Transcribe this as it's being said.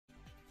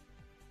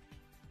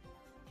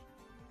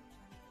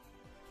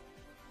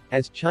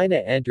As China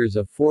enters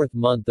a fourth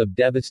month of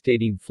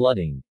devastating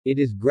flooding, it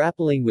is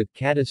grappling with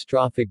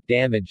catastrophic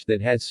damage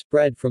that has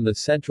spread from the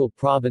central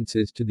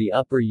provinces to the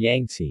upper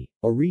Yangtze,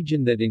 a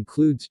region that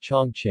includes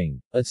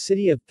Chongqing, a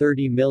city of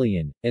 30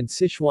 million, and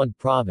Sichuan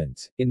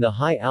province, in the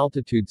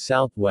high-altitude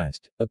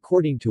southwest,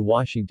 according to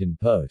Washington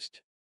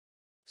Post.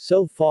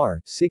 So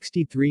far,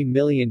 63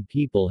 million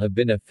people have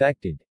been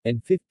affected,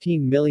 and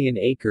 15 million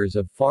acres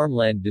of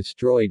farmland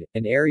destroyed,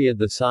 an area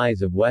the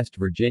size of West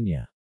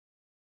Virginia.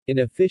 In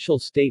official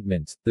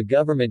statements, the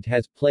government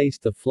has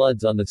placed the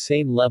floods on the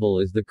same level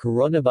as the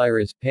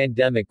coronavirus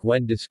pandemic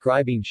when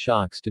describing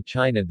shocks to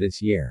China this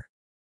year.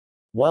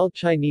 While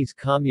Chinese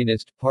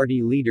Communist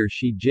Party leader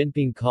Xi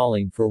Jinping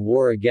calling for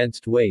war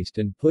against waste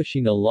and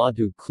pushing a law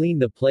to clean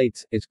the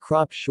plates as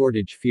crop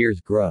shortage fears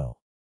grow.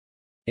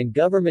 And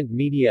government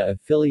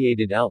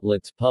media-affiliated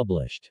outlets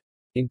published,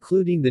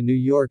 including the New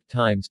York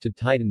Times, to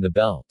tighten the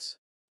belts.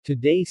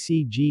 Today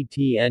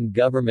CGTN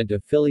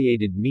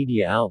government-affiliated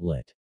media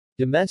outlet.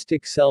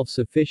 Domestic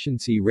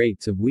self-sufficiency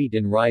rates of wheat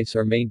and rice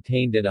are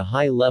maintained at a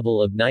high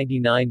level of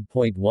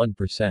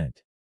 99.1%.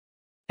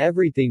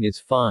 Everything is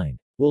fine.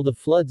 Will the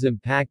floods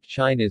impact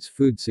China's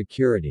food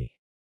security?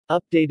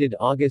 Updated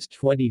August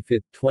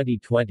 25,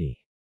 2020.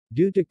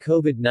 Due to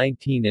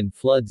COVID-19 and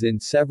floods in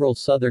several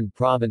southern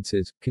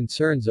provinces,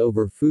 concerns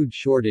over food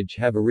shortage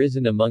have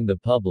arisen among the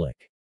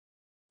public.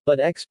 But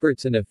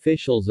experts and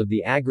officials of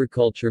the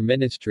Agriculture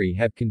Ministry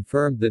have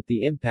confirmed that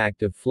the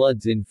impact of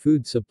floods in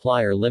food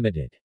supply are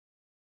limited.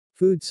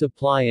 Food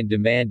supply and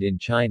demand in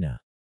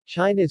China.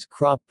 China's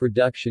crop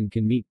production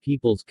can meet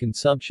people's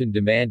consumption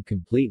demand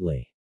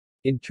completely.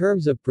 In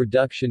terms of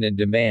production and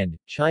demand,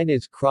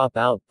 China's crop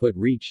output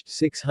reached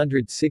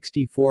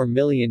 664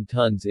 million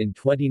tons in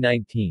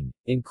 2019,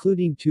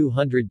 including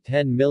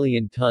 210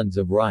 million tons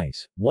of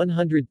rice,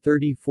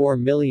 134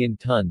 million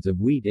tons of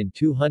wheat and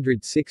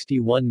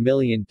 261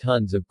 million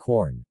tons of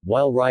corn,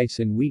 while rice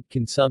and wheat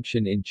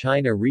consumption in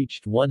China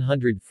reached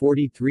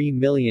 143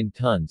 million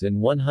tons and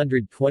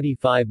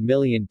 125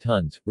 million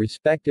tons,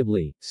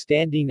 respectively,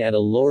 standing at a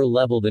lower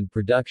level than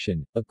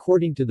production,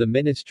 according to the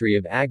Ministry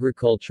of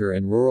Agriculture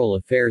and Rural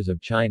Affairs of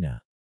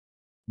China.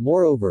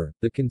 Moreover,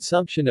 the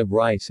consumption of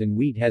rice and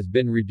wheat has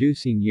been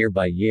reducing year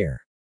by year.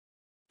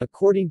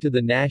 According to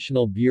the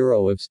National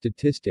Bureau of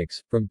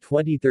Statistics, from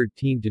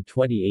 2013 to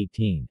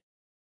 2018.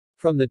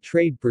 From the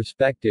trade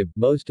perspective,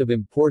 most of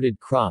imported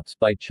crops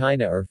by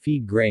China are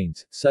feed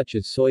grains, such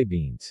as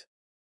soybeans.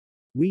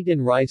 Wheat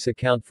and rice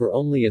account for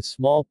only a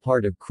small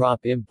part of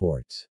crop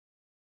imports.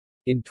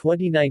 In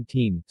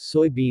 2019,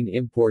 soybean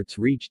imports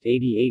reached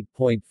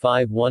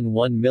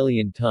 88.511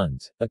 million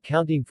tons,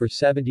 accounting for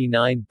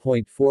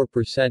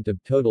 79.4%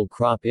 of total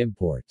crop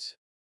imports.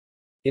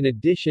 In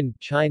addition,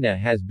 China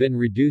has been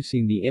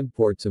reducing the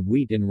imports of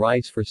wheat and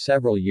rice for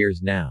several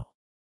years now.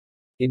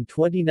 In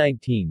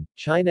 2019,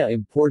 China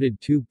imported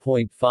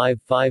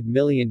 2.55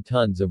 million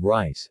tons of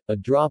rice, a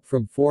drop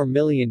from 4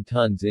 million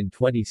tons in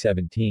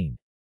 2017.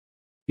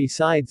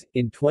 Besides,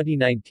 in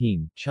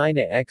 2019,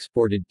 China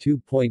exported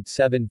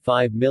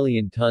 2.75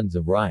 million tons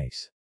of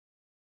rice.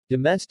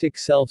 Domestic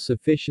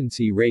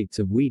self-sufficiency rates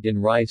of wheat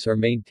and rice are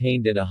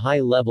maintained at a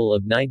high level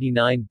of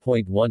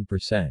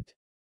 99.1%.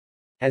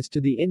 As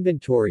to the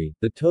inventory,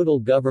 the total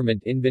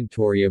government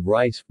inventory of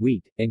rice,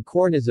 wheat, and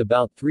corn is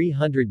about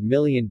 300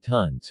 million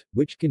tons,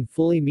 which can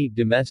fully meet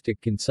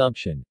domestic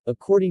consumption,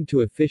 according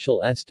to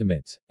official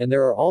estimates, and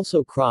there are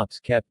also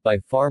crops kept by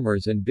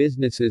farmers and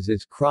businesses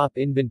as crop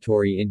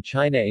inventory in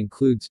China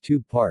includes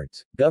two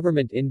parts,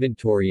 government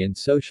inventory and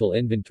social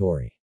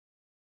inventory.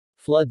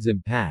 Floods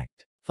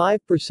impact.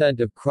 5%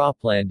 of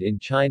cropland in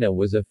China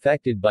was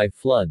affected by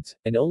floods,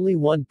 and only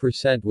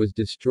 1% was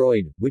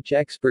destroyed, which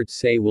experts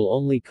say will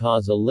only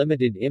cause a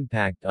limited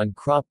impact on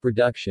crop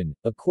production,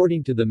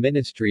 according to the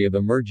Ministry of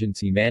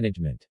Emergency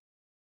Management.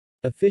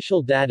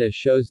 Official data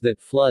shows that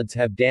floods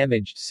have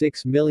damaged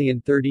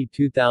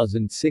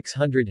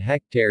 6,032,600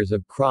 hectares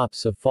of crops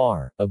so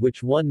far, of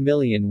which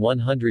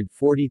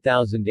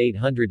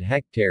 1,140,800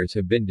 hectares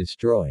have been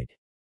destroyed.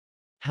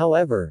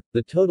 However,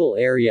 the total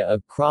area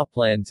of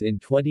croplands in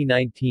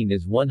 2019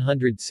 is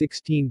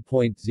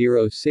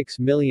 116.06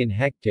 million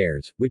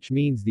hectares, which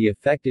means the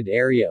affected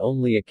area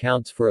only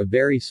accounts for a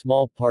very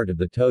small part of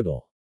the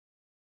total.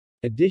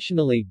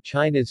 Additionally,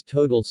 China's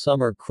total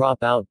summer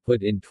crop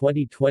output in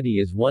 2020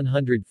 is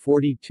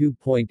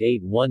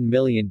 142.81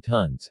 million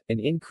tons,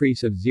 an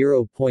increase of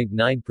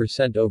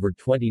 0.9% over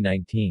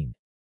 2019.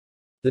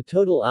 The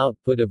total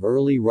output of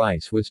early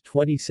rice was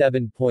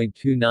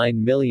 27.29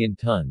 million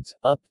tons,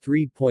 up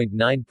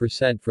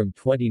 3.9% from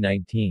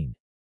 2019.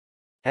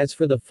 As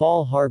for the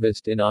fall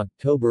harvest in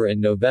October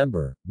and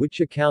November,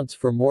 which accounts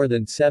for more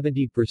than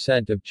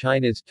 70% of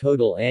China's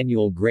total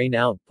annual grain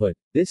output,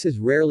 this is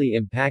rarely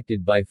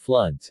impacted by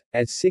floods,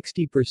 as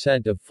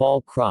 60% of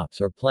fall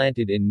crops are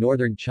planted in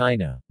northern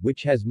China,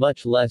 which has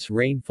much less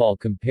rainfall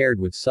compared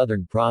with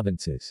southern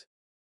provinces.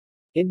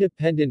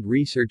 Independent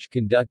research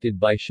conducted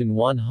by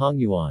Sichuan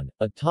Hongyuan,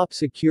 a top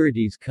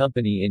securities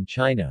company in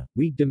China,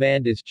 weak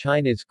demand is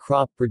China's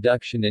crop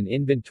production and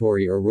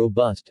inventory are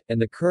robust,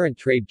 and the current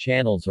trade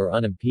channels are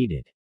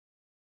unimpeded.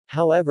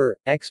 However,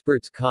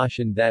 experts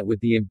cautioned that with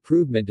the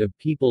improvement of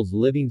people's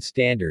living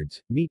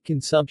standards, meat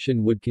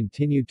consumption would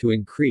continue to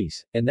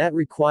increase, and that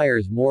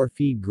requires more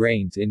feed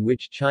grains in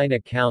which China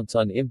counts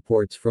on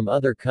imports from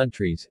other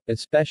countries,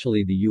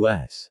 especially the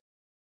U.S.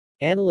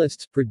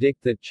 Analysts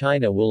predict that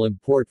China will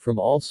import from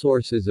all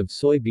sources of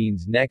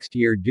soybeans next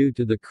year due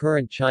to the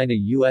current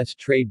China-US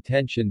trade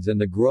tensions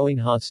and the growing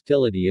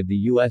hostility of the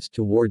US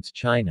towards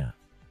China.